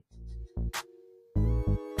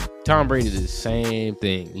Tom Brady did the same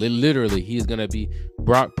thing. Literally, he is going to be.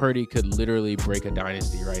 Brock Purdy could literally break a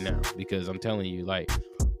dynasty right now because I'm telling you, like,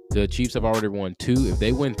 the Chiefs have already won 2. If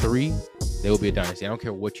they win 3, they will be a dynasty. I don't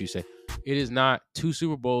care what you say. It is not 2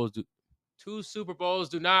 Super Bowls. 2 Super Bowls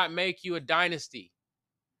do not make you a dynasty.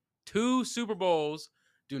 2 Super Bowls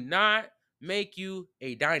do not make you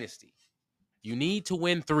a dynasty. You need to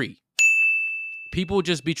win 3. People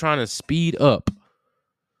just be trying to speed up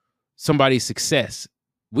somebody's success.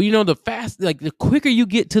 Well, you know, the quicker you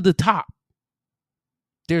get to the top,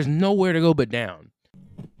 there's nowhere to go but down.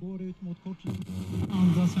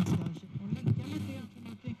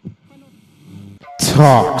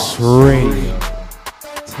 tOCS Radio.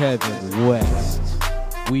 Tevin West.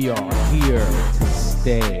 We are here to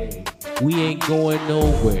stay. We ain't going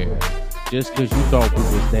nowhere. Just because you thought we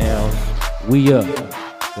was down, we up.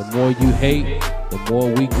 The more you hate, the more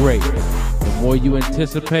we great. The more you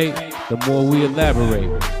anticipate, the more we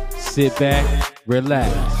elaborate. Sit back,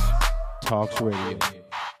 relax. tOCS Radio.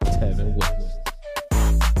 Tevin West.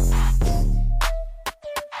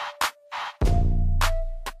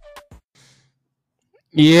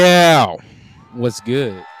 Yeah. What's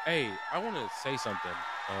good? Hey, I want to say something.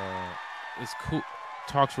 It's cool.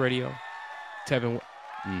 tOCS Radio. Tevin.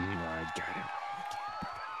 I got it.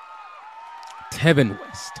 Tevin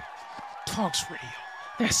West. tOCS Radio.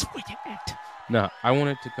 That's where you at. Nah, I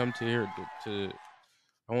wanted to come to here I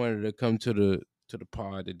wanted to come to the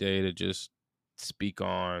pod today to just speak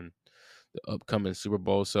on the upcoming Super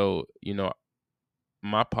Bowl. So, you know,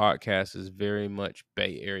 my podcast is very much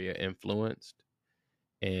Bay Area influenced,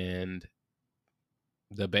 and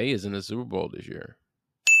the Bay is in the Super Bowl this year.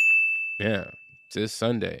 Yeah, it's this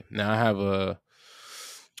Sunday. Now I have a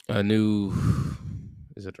new,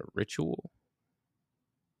 is it a ritual?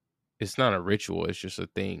 It's not a ritual. It's just a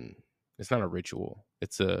thing. It's not a ritual.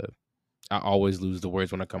 I always lose the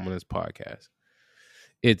words when I come on this podcast.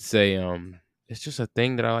 It's just a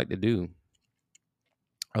thing that I like to do.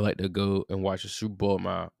 I like to go and watch a Super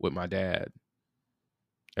Bowl with my dad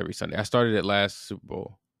every Sunday. I started it last Super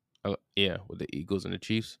Bowl. With the Eagles and the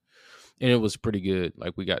Chiefs. And it was pretty good.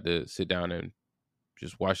 Like, we got to sit down and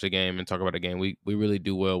just watch the game and talk about the game. We really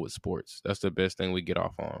do well with sports. That's the best thing we get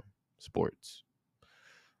off on, sports.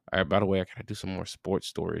 All right, by the way, I gotta do some more sports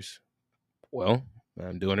stories. Well,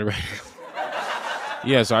 I'm doing it right now.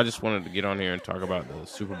 Yeah, so I just wanted to get on here and talk about the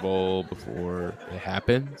Super Bowl before it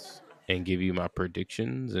happens and give you my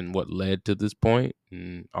predictions and what led to this point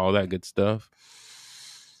and all that good stuff.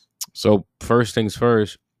 So first things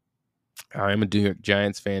first, I am a New York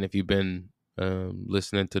Giants fan. If you've been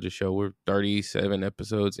listening to the show, we're 37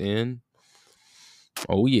 episodes in.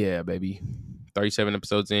 Oh, yeah, baby. 37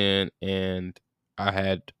 episodes in, and I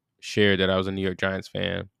had shared that I was a New York Giants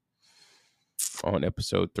fan on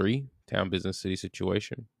episode 3, Town Business City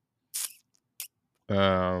Situation.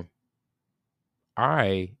 I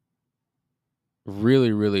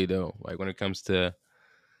really, really though, like when it comes to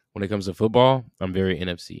football, I'm very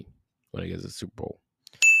NFC when it gets to the Super Bowl.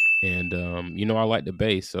 And you know, I like the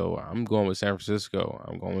Bay, so I'm going with San Francisco.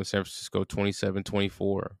 I'm going with San Francisco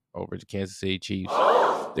 27-24 over the Kansas City Chiefs.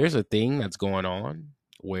 There's a thing that's going on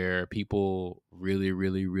where people really,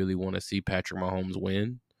 really, really want to see Patrick Mahomes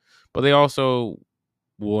win, but they also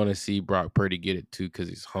want to see Brock Purdy get it too because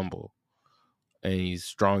he's humble and he's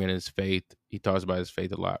strong in his faith. He talks about his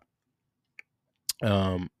faith a lot.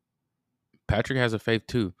 Patrick has a faith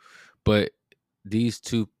too, but these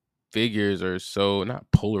two figures are so not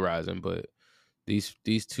polarizing, but these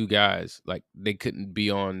two guys, like, they couldn't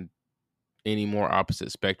be on any more opposite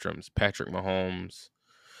spectrums. Patrick Mahomes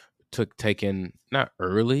taken not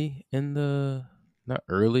early in the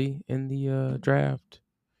draft,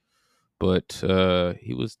 but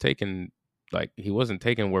he was taken, like, he wasn't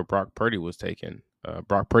taken where Brock Purdy was taken.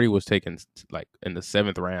 Brock Purdy was taken like in the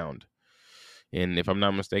 7th round. And if I'm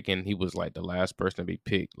not mistaken, he was like the last person to be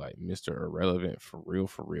picked, like Mr. Irrelevant for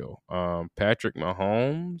real. Patrick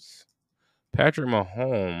Mahomes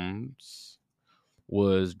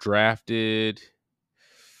was drafted.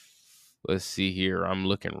 Let's see here. I'm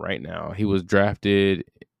looking right now. He was drafted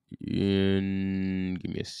in,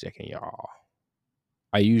 give me a second, y'all.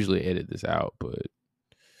 I usually edit this out, but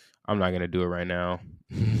I'm not going to do it right now.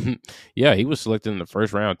 Yeah, he was selected in the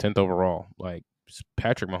 1st round, 10th overall. Like,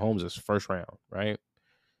 Patrick Mahomes is 1st round, right?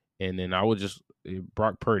 And then I would just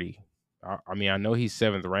Brock Purdy. I mean, I know he's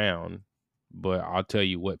 7th round, but I'll tell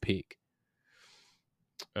you what pick.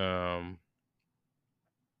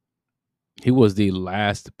 He was the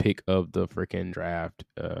last pick of the freaking draft.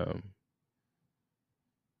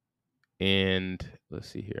 And let's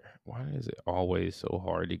see here. Why is it always so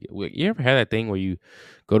hard to get? You ever had that thing where you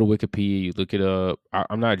go to Wikipedia, you look it up?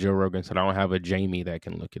 I'm not Joe Rogan, so I don't have a Jamie that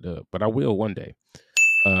can look it up, but I will one day.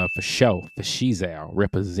 For show, for she's out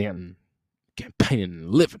representing, campaigning,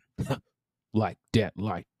 and living like that,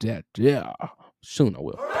 yeah. Soon I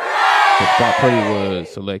will. But Brock Purdy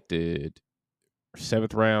was selected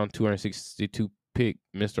 7th round, 262 pick,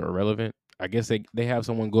 Mr. Irrelevant. I guess they have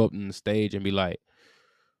someone go up on the stage and be like,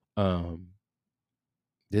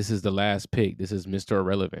 this is the last pick. This is Mr.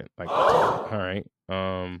 Irrelevant. Like, all right.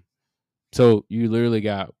 So you literally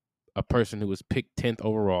got a person who was picked 10th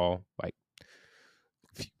overall,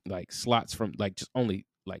 like slots from like just only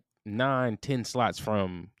like 9-10 slots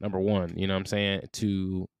from number one, you know what I'm saying,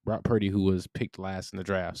 to Brock Purdy, who was picked last in the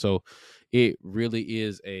draft. So it really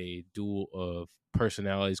is a duel of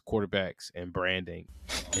personalities, quarterbacks, and branding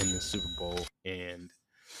in the Super Bowl. And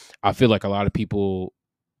I feel like a lot of people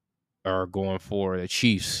are going for the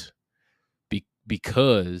Chiefs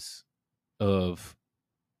because of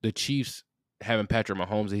the Chiefs having Patrick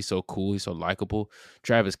Mahomes. He's so cool. He's so likable.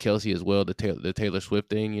 Travis Kelce as well, the Taylor Swift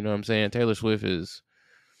thing. You know what I'm saying? Taylor Swift is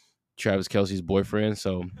Travis Kelce's boyfriend.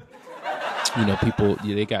 So, you know, people,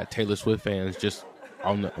 they got Taylor Swift fans just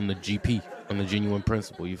on the GP, on the genuine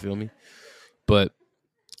principle. You feel me? But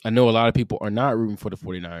I know a lot of people are not rooting for the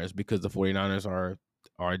 49ers because the 49ers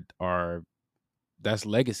are that's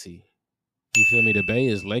legacy. You feel me? The Bay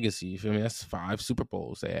is legacy. You feel me? That's 5 Super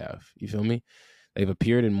Bowls they have. You feel me? They've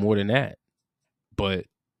appeared in more than that. But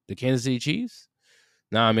the Kansas City Chiefs,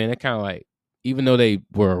 nah, man, they're kind of like, even though they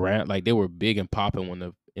were around, like they were big and popping when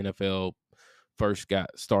the NFL first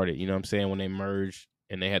got started, you know what I'm saying? When they merged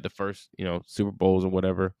and they had the first, you know, Super Bowls or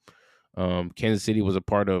whatever. Kansas City was a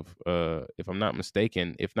part of, if I'm not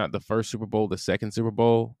mistaken, if not the first Super Bowl, the second Super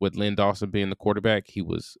Bowl, with Lynn Dawson being the quarterback. He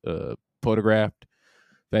was photographed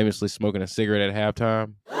famously smoking a cigarette at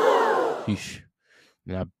halftime. Yeesh.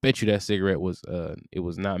 And I bet you that cigarette was it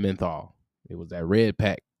was not menthol. It was that red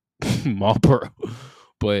pack Marlboro.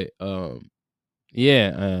 But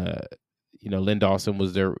you know, Lynn Dawson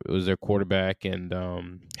was their quarterback, and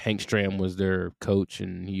Hank Stram was their coach,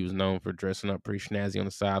 and he was known for dressing up pretty snazzy on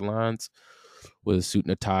the sidelines with a suit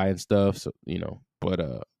and a tie and stuff. So, you know, but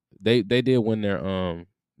they did win their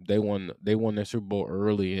they won their Super Bowl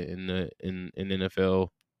early in NFL.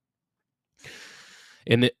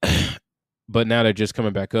 And but now they're just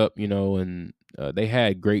coming back up, you know, and they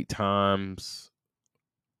had great times,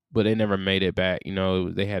 but they never made it back. You know,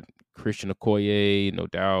 they had Christian Okoye, no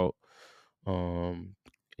doubt. And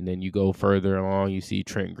then you go further along, you see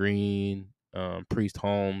Trent Green, Priest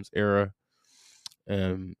Holmes era.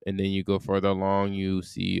 And then you go further along, you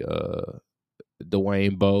see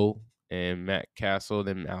Dwayne Bowe and Matt Castle.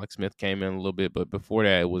 Then Alex Smith came in a little bit, but before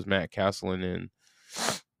that, it was Matt Castle and then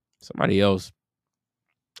somebody else.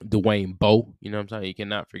 Dwayne Bowe, you know what I'm saying? You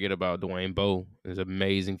cannot forget about Dwayne Bowe. He's an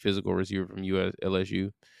amazing physical receiver from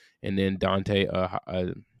LSU. And then Dante,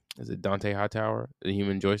 is it Dante Hightower, the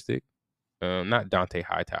human joystick? Not Dante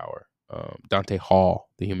Hightower. Dante Hall,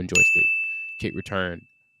 the human joystick. Kick return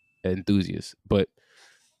enthusiast. But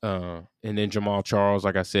and then Jamal Charles,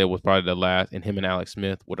 like I said, was probably the last, and him and Alex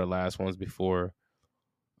Smith were the last ones before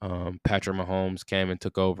Patrick Mahomes came and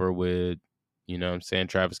took over with, you know what I'm saying,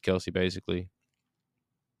 Travis Kelce, basically.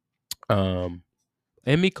 And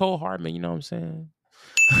Mecole Hardman, you know what I'm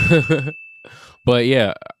saying? But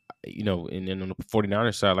yeah, you know, and then on the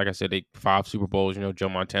 49ers side, like I said, they 5 Super Bowls, you know, Joe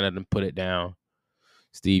Montana done put it down.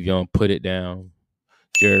 Steve Young put it down.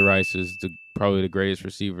 Jerry Rice is probably the greatest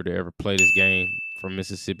receiver to ever play this game from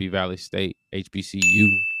Mississippi Valley State, HBCU.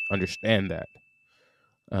 Understand that.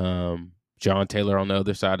 John Taylor on the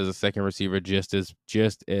other side is a second receiver, just as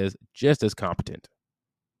competent.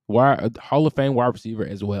 Hall of Fame wide receiver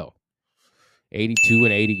as well. 82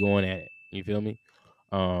 and 80 going at it. You feel me?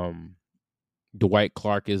 Dwight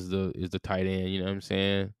Clark is the tight end, you know what I'm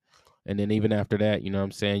saying? And then even after that, you know what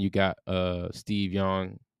I'm saying, you got Steve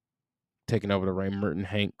Young taking over the reign, Merton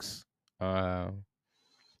Hanks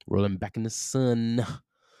rolling back in the sun.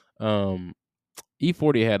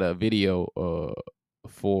 E40 had a video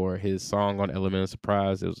for his song on Element of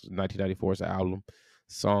Surprise. It was 1994's album.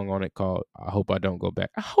 Song on it called I Hope I Don't Go Back.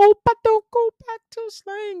 I hope I don't go back to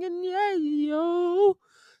slinging yayo.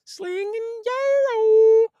 Slinging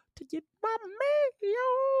yayo to get my mayo.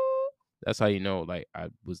 That's how you know, like, I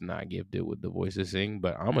was not gifted with the voice to sing,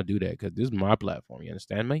 but I'm gonna do that because this is my platform. You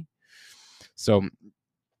understand me? So,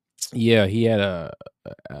 yeah, he had a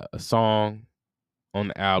song on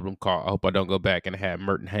the album called I Hope I Don't Go Back, and it had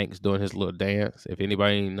Merton Hanks doing his little dance. If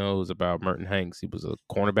anybody knows about Merton Hanks, he was a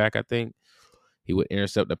cornerback, I think. He would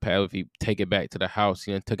intercept the pass if he take it back to the house.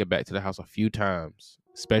 He took it back to the house a few times,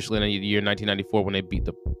 especially in the year 1994 when they beat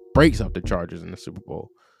the brakes off the Chargers in the Super Bowl.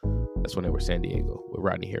 That's when they were San Diego with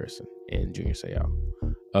Rodney Harrison and Junior Seau.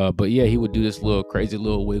 But yeah, he would do this little crazy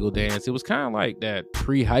little wiggle dance. It was kind of like that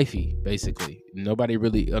pre-hyphy, basically. Nobody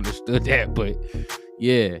really understood that, but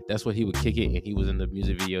yeah, that's what he would kick it, and he was in the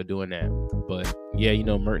music video doing that. But yeah,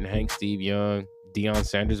 Merton Hanks, Steve Young, Deion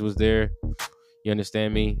Sanders was there. You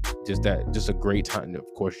understand me? Just a great time.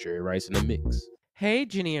 Of course, Jerry Rice in the mix. Hey,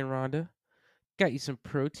 Jenny and Rhonda, got you some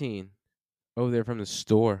protein over there from the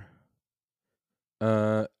store.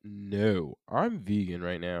 No, I'm vegan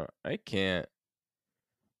right now. I can't.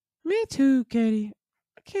 Me too, Katie.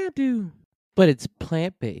 I can't do. But it's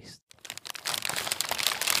plant-based.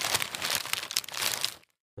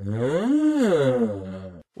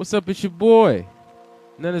 What's up, it's your boy.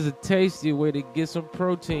 None is a tasty way to get some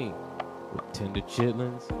protein. With tender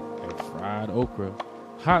chitlins and fried okra,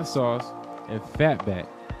 hot sauce, and fatback.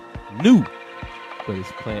 New, but it's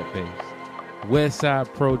plant-based.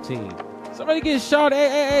 Westside Protein. Somebody get shawty.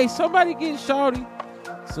 Hey, somebody get shawty.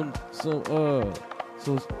 Some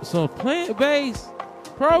plant-based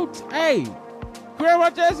protein. Hey,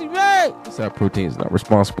 Grandma Jessie, man. Westside Protein is not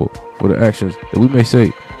responsible for the actions that we may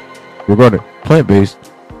say regarding plant-based.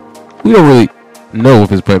 We don't really know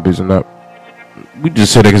if it's plant-based or not. We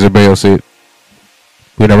just said it because everybody else said it.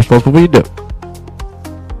 We're not responsible for your death.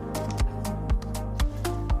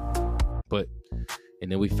 But,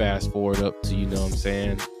 and then we fast forward up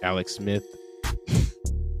to, Alex Smith.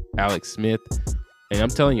 And I'm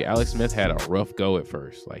telling you, Alex Smith had a rough go at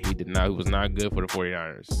first. Like, he was not good for the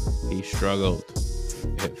 49ers. He struggled.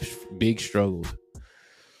 Big struggled.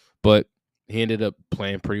 But he ended up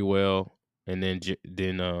playing pretty well. And then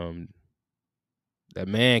that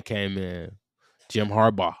man came in, Jim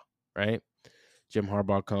Harbaugh, right? Jim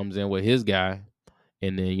Harbaugh comes in with his guy,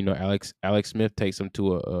 and then Alex Smith takes him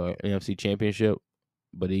to a NFC Championship,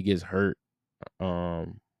 but he gets hurt the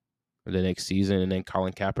next season, and then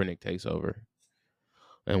Colin Kaepernick takes over.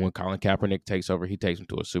 And when Colin Kaepernick takes over, he takes him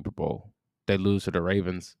to a Super Bowl. They lose to the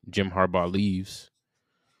Ravens. Jim Harbaugh leaves.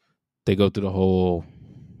 They go through the whole,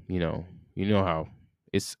 how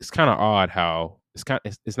it's kind of odd how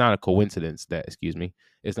it's not a coincidence that it's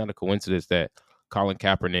not a coincidence that Colin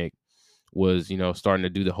Kaepernick was starting to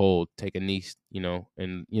do the whole take a knee,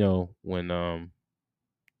 and when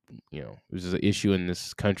there's an issue in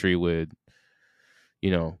this country with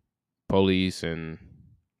police and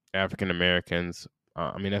African Americans.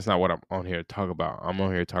 That's not what I'm on here to talk about. I'm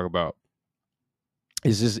on here to talk about.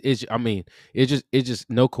 It's just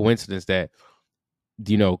no coincidence that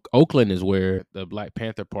Oakland is where the Black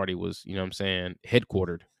Panther Party was,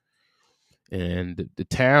 headquartered, and the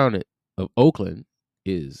town of Oakland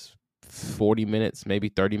is 40 minutes, maybe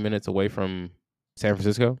 30 minutes away from San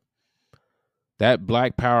Francisco. That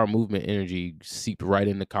Black Power movement energy seeped right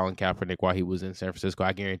into Colin Kaepernick while he was in San Francisco.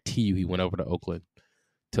 I guarantee you he went over to Oakland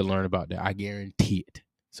to learn about that. I guarantee it.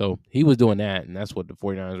 So he was doing that, and that's what the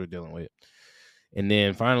 49ers were dealing with. And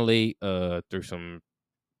then finally, through some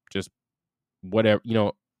just whatever,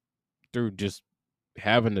 through just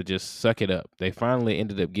having to just suck it up, they finally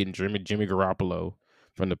ended up getting Jimmy Garoppolo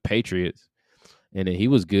from the Patriots. And then he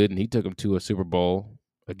was good, and he took him to a Super Bowl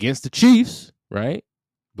against the Chiefs, right?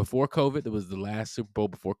 Before COVID, it was the last Super Bowl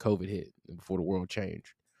before COVID hit, and before the world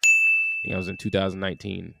changed. I think I was in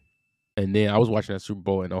 2019. And then I was watching that Super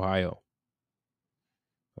Bowl in Ohio.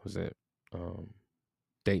 That was it.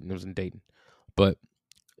 Dayton. It was in Dayton. But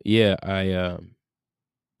yeah,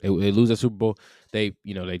 they lose that Super Bowl. They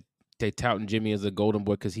touting Jimmy as a golden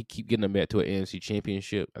boy because he keep getting them back to an NFC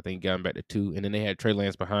Championship. I think he got him back to 2, and then they had Trey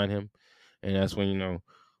Lance behind him, and that's when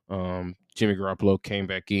Jimmy Garoppolo came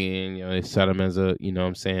back in. They set him as a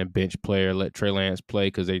bench player, let Trey Lance play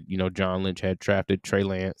because they John Lynch had drafted Trey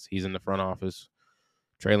Lance. He's in the front office.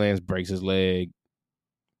 Trey Lance breaks his leg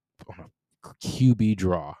on a QB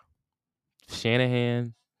draw.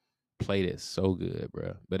 Shanahan played it so good,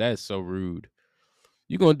 bro. But that is so rude.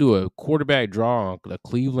 You're going to do a quarterback draw on the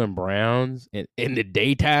Cleveland Browns in the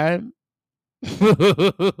daytime?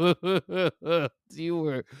 That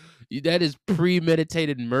is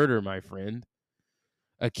premeditated murder, my friend.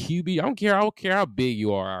 A QB, I don't care how big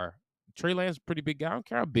you are. Trey Lance is a pretty big guy. I don't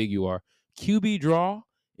care how big you are. QB draw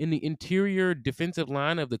in the interior defensive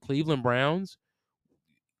line of the Cleveland Browns,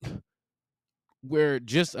 where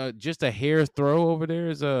just a hair throw over there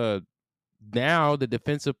is now the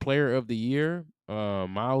defensive player of the year,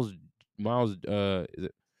 Myles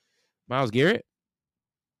Garrett.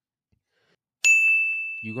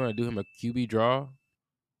 You're gonna do him a QB draw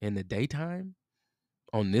in the daytime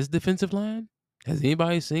on this defensive line? Has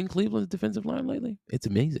anybody seen Cleveland's defensive line lately? It's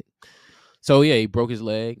amazing. So, yeah, he broke his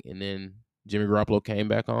leg, and then Jimmy Garoppolo came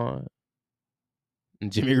back on,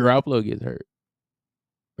 and Jimmy Garoppolo gets hurt,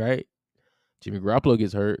 right? Jimmy Garoppolo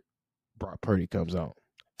gets hurt, Brock Purdy comes on.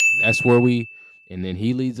 That's where and then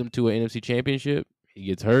he leads them to an NFC championship. He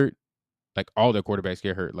gets hurt. Like, all their quarterbacks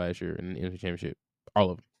get hurt last year in the NFC championship. All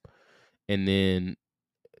of them. And then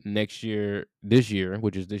this year,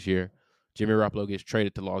 which is this year, Jimmy Garoppolo gets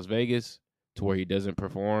traded to Las Vegas to where he doesn't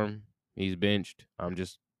perform. He's benched. I'm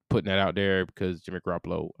just putting that out there because Jimmy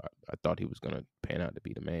Garoppolo, I thought he was going to pan out to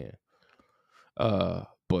be the man.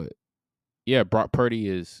 But yeah, Brock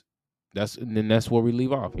Purdy that's where we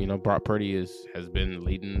leave off. Brock Purdy has been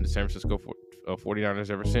leading the San Francisco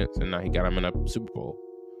 49ers ever since, and now he got him in a Super Bowl.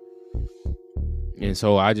 And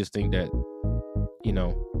so I just think that,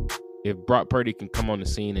 if Brock Purdy can come on the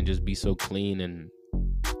scene and just be so clean and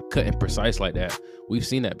cut and precise like that, we've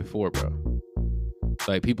seen that before, bro.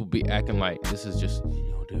 Like, people be acting like this is just,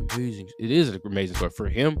 the amazing. It is an amazing story for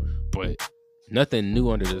him, but nothing new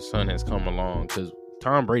under the sun has come along because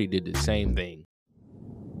Tom Brady did the same thing.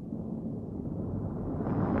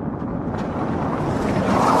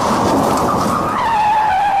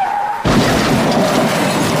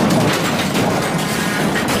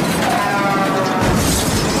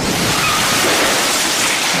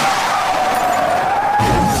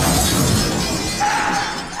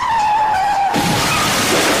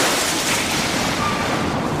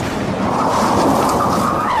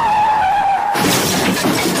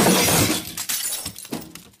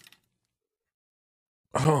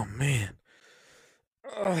 Oh, man.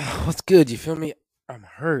 What's good? You feel me? I'm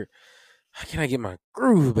hurt. How can I get my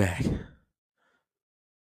groove back?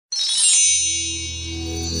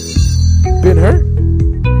 Been hurt?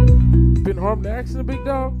 Been harmed in an accident, big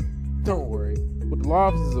dog? Don't worry. With the law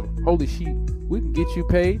offices of Holy Sheep, we can get you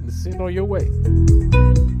paid and send on your way.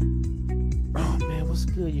 Oh, man, what's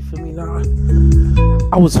good? You feel me? Nah,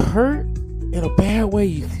 I was hurt in a bad way,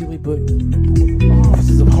 you feel me? But with the law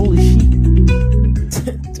offices of Holy Sheep,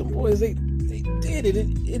 the boys, they did it.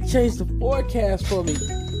 It changed the forecast for me.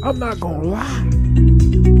 I'm not gonna lie.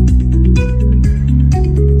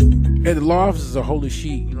 At the law offices of Holy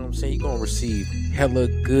Sheep, you know what I'm saying? You're gonna receive hella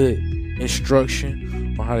good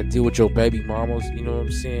instruction on how to deal with your baby mamas, you know what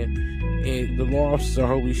I'm saying? And the law offices of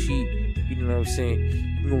Holy Sheep, you know what I'm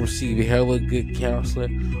saying? You're gonna receive hella good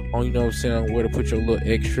counseling on, you know what I'm saying, on where to put your little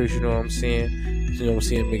extras, you know what I'm saying? You know what I'm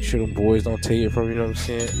saying? Make sure them boys don't take it from you know what I'm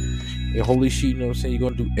saying? And Holy Sheep, you know what I'm saying? You're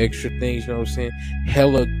gonna do extra things, you know what I'm saying?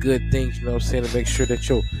 Hella good things, you know what I'm saying? To make sure that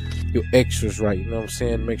your extras right, you know what I'm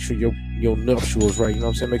saying? Make sure your nuptials right, you know what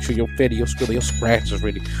I'm saying? Make sure your fetty, your skrilla, your scratch is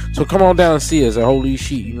ready. So come on down and see us at Holy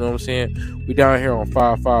Sheep, you know what I'm saying? We down here on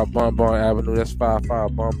 55 Bon Bon Avenue. That's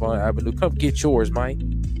 55 Bon Bon Avenue. Come get yours,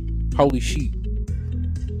 man. Holy Sheep.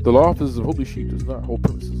 The law offices of Holy Sheep does not hold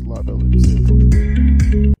premises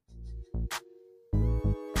liability.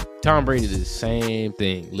 Tom Brady did the same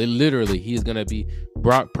thing. Literally, he's going to be...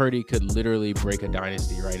 Brock Purdy could literally break a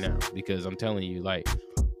dynasty right now because I'm telling you, like,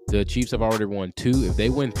 the Chiefs have already won 2. If they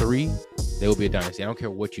win 3, they will be a dynasty. I don't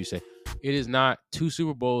care what you say. It is not 2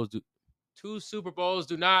 Super Bowls. 2 Super Bowls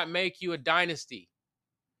do not make you a dynasty.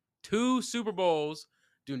 2 Super Bowls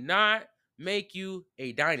do not make you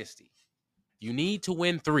a dynasty. You need to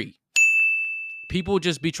win 3. People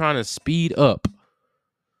just be trying to speed up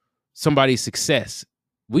somebody's success.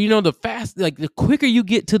 Well, you know, the quicker you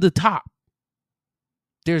get to the top,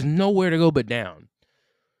 there's nowhere to go but down.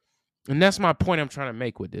 And that's my point I'm trying to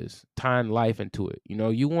make with this, tying life into it. You know,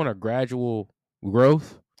 you want a gradual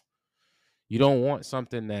growth. You don't want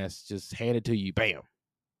something that's just handed to you, bam.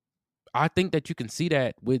 I think that you can see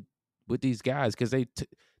that with these guys because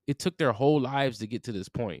it took their whole lives to get to this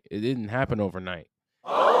point. It didn't happen overnight.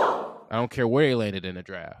 I don't care where they landed in the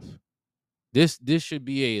draft. This should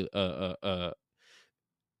be a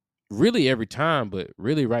really every time, but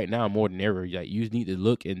really right now more than ever, like, you need to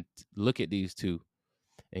look at these two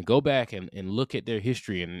and go back and look at their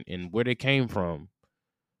history and where they came from.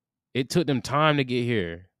 It took them time to get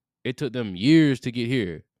here. It took them years to get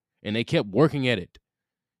here, and they kept working at it.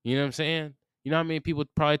 You know what I'm saying? You know how many people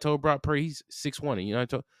probably told Brock Purdy he's 6'1", and you know, I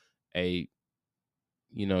told, hey,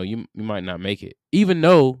 you know, you might not make it. Even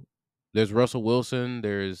though there's Russell Wilson,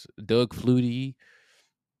 there's Doug Flutie,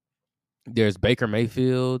 there's Baker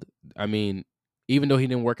Mayfield. I mean, even though he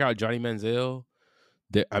didn't work out, Johnny Manziel.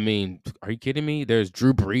 I mean, are you kidding me? There's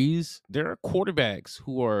Drew Brees. There are quarterbacks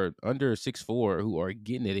who are under 6'4" who are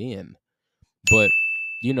getting it in. But,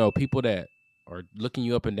 you know, people that are looking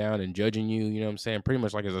you up and down and judging you, you know what I'm saying, pretty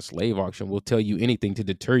much like as a slave auction, will tell you anything to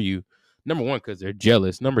deter you. Number 1, because they're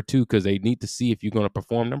jealous. Number 2, because they need to see if you're going to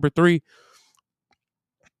perform. Number 3,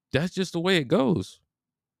 That's just the way it goes.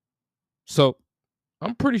 So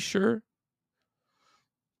I'm pretty sure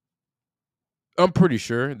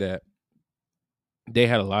that they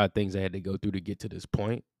had a lot of things they had to go through to get to this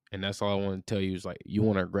point. And that's all I want to tell you is like, you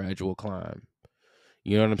want a gradual climb.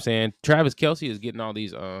 You know what I'm saying? Travis Kelce is getting all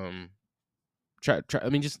these I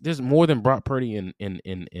mean, just there's more than Brock Purdy and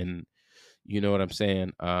you know what I'm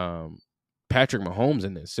saying? Patrick Mahomes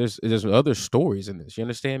in this. There's other stories in this. You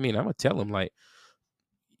understand me? And I'm gonna tell him like,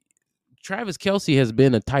 Travis Kelce has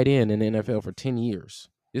been a tight end in the NFL for 10 years.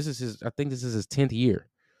 I think this is his 10th year.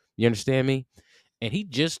 You understand me? And he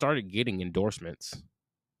just started getting endorsements.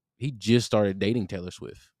 He just started dating Taylor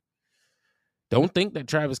Swift. Don't think that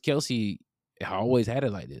Travis Kelce always had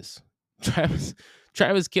it like this.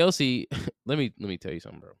 Travis Kelce, let me tell you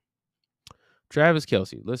something, bro. Travis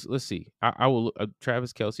Kelce, let's see. I will look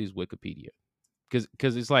Travis Kelce's Wikipedia.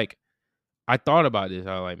 Cause it's like, I thought about this.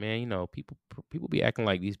 I was like, man, you know, people be acting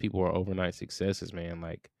like these people are overnight successes, man.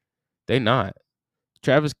 Like, they not.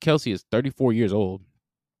 Travis Kelce is 34 years old,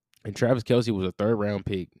 and Travis Kelce was a 3rd round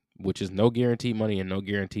pick, which is no guaranteed money and no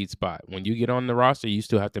guaranteed spot. When you get on the roster, you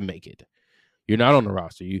still have to make it. You're not on the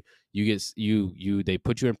roster. They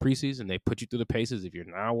put you in preseason, they put you through the paces. If you're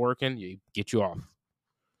not working, you get you off.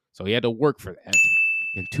 So he had to work for that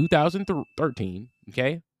in 2013.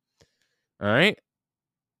 Okay, all right.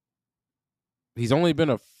 He's only been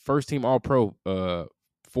a first team All-Pro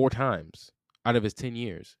 4 times out of his 10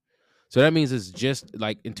 years. So that means it's just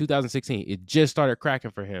like in 2016, it just started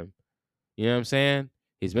cracking for him. You know what I'm saying?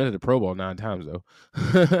 He's been to the Pro Bowl 9 times though.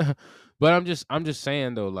 But I'm just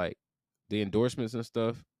saying though, like, the endorsements and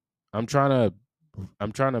stuff, I'm trying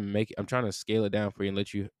to scale it down for you and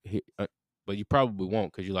let you hit, but you probably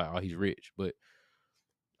won't because you're like, oh, he's rich. But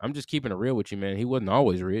I'm just keeping it real with you, man. He wasn't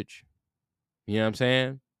always rich. You know what I'm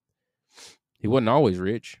saying? He wasn't always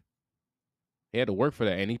rich. He had to work for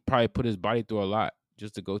that, and he probably put his body through a lot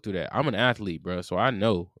just to go through that. I'm an athlete, bro, so I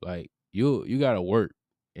know, like, you gotta work,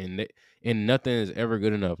 and nothing is ever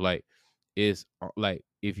good enough. Like, it's like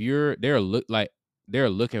if they're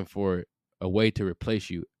looking for a way to replace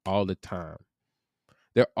you all the time.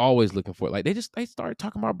 They're always looking for it. Like, they started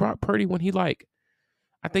talking about Brock Purdy when he, like,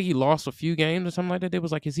 I think he lost a few games or something like that. They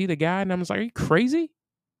was like, is he the guy? And I was like, are you crazy?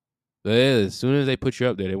 But as soon as they put you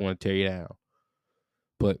up there, they want to tear you down.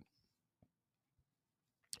 But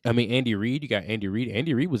I mean, Andy Reid, you got Andy Reid.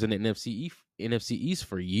 Andy Reid was in the NFC East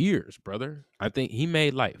for years, brother. I think he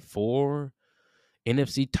made like 4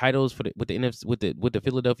 NFC titles with the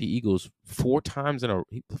Philadelphia Eagles 4 in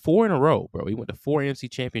a row, bro. He went to 4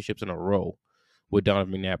 NFC championships in a row with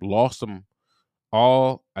Donovan McNabb. Lost them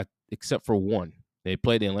all except for one. They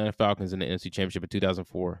played the Atlanta Falcons in the NFC Championship in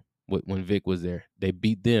 2004 when Vic was there. They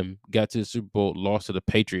beat them, got to the Super Bowl, lost to the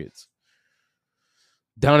Patriots.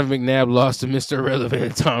 Donovan McNabb lost to Mr.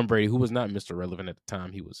 Irrelevant Tom Brady, who was not Mr. Irrelevant at the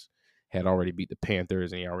time. He had already beat the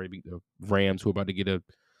Panthers and he already beat the Rams, who were about to get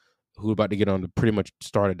on to pretty much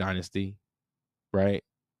start a dynasty, right?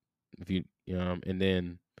 And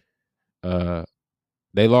then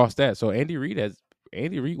they lost that. So Andy Reid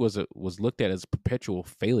was looked at as a perpetual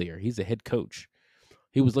failure. He's a head coach.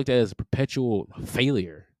 He was looked at as a perpetual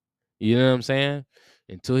failure. You know what I'm saying?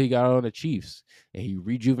 Until he got on the Chiefs and he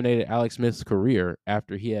rejuvenated Alex Smith's career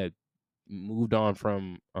after he had moved on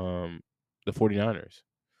from the 49ers.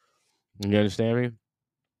 You understand me?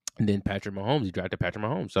 And then Patrick Mahomes, he drafted Patrick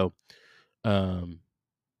Mahomes. So,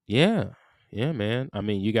 yeah, man. I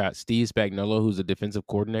mean, you got Steve Spagnuolo, who's a defensive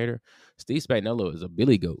coordinator. Steve Spagnuolo is a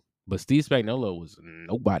billy goat, but Steve Spagnuolo was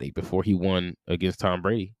nobody before he won against Tom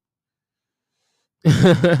Brady.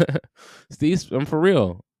 I'm for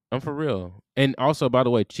real. And also, by the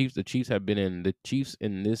way, the Chiefs have been in this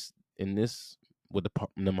with the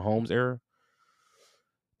Mahomes era.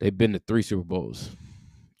 They've been to 3 Super Bowls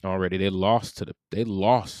already. They lost to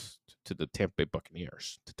the Tampa Bay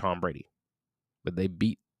Buccaneers, to Tom Brady, but they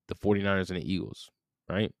beat the 49ers and the Eagles,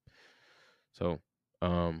 right? So,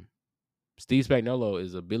 Steve Spagnuolo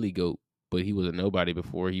is a billy goat, but he was a nobody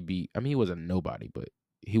before he beat. I mean, he was a nobody, but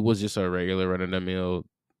he was just a regular run-of-the-mill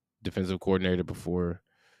defensive coordinator before.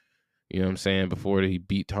 You know what I'm saying? Before he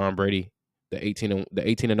beat Tom Brady, the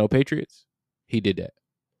 18-0 Patriots, he did that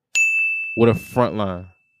with a front line.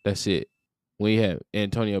 That's it. We had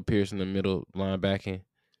Antonio Pierce in the middle linebacking.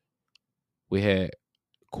 We had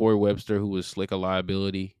Corey Webster, who was slick a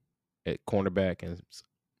liability at cornerback, and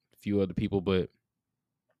a few other people, but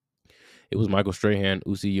it was Michael Strahan,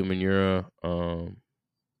 Uzi Umenyiora,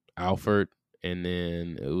 Alford, and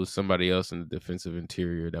then it was somebody else in the defensive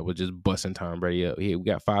interior that was just busting Tom Brady up. We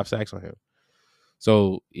got 5 sacks on him.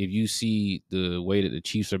 So if you see the way that the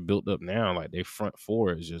Chiefs are built up now, like their front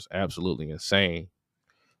 4 is just absolutely insane.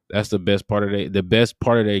 That's the best part of the best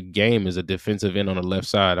part of their game is a defensive end on the left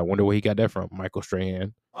side. I wonder where he got that from. Michael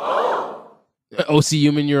Strahan. Oh. OC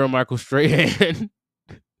Human Michael Strahan.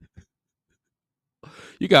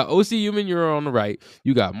 You got OC Human on the right.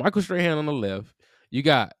 You got Michael Strahan on the left. You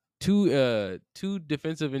got two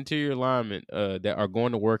defensive interior linemen that are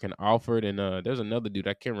going to work in Alford, and there's another dude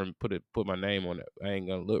I can't remember put my name on it. I ain't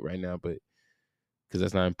gonna look right now, but because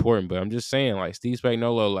that's not important. But I'm just saying, like, Steve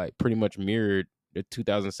Spagnuolo like pretty much mirrored the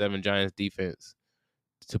 2007 Giants defense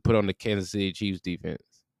to put on the Kansas City Chiefs defense.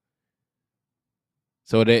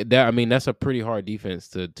 So that's a pretty hard defense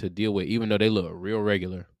to deal with, even though they look real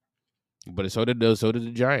regular. But so did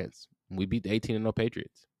the Giants. We beat the 18-0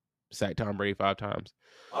 Patriots. Sacked Tom Brady 5 times.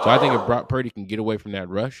 So I think if Brock Purdy can get away from that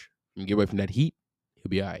rush and get away from that heat, he'll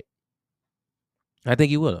be all right. I think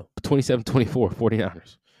he will. 27-24,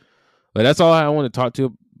 49ers. But that's all I want to talk to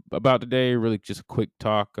you about today. Really just a quick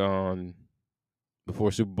talk on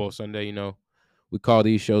before Super Bowl Sunday. You know, we call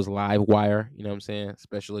these shows LiveWire. You know what I'm saying?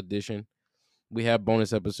 Special edition. We have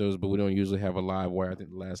bonus episodes, but we don't usually have a LiveWire. I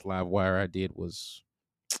think the last LiveWire I did was,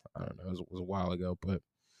 I don't know, it was a while ago. But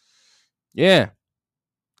yeah,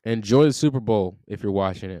 enjoy the Super Bowl if you're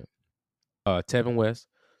watching it. Tevin West,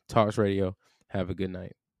 tOCS Radio. Have a good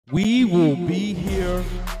night. We will be here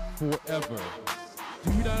forever.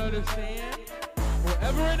 Do you not understand?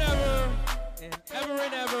 Forever and ever, and ever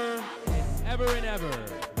and ever, and ever and ever.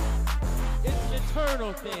 It's an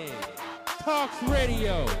eternal thing. tOCS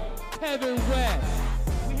Radio, Tevin West.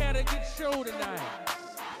 We had a good show tonight.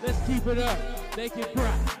 Let's keep it up. Make it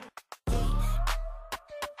bright.